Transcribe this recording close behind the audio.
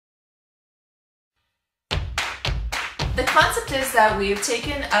The concept is that we've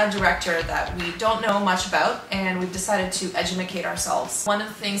taken a director that we don't know much about and we've decided to educate ourselves. One of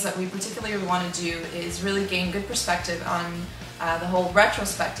the things that we particularly want to do is really gain good perspective on the whole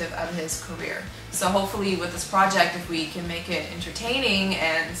retrospective of his career. So hopefully with this project, if we can make it entertaining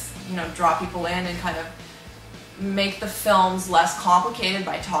and draw people in and kind of make the films less complicated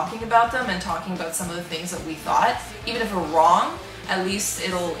by talking about them and talking about some of the things that we thought, even if we're wrong, at least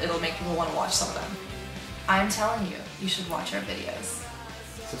it'll make people want to watch some of them. I'm telling you, you should watch our videos.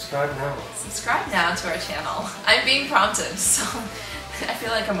 Subscribe now. Subscribe now to our channel. I'm being prompted, so I feel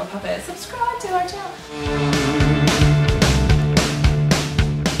like I'm a puppet. Subscribe to our channel.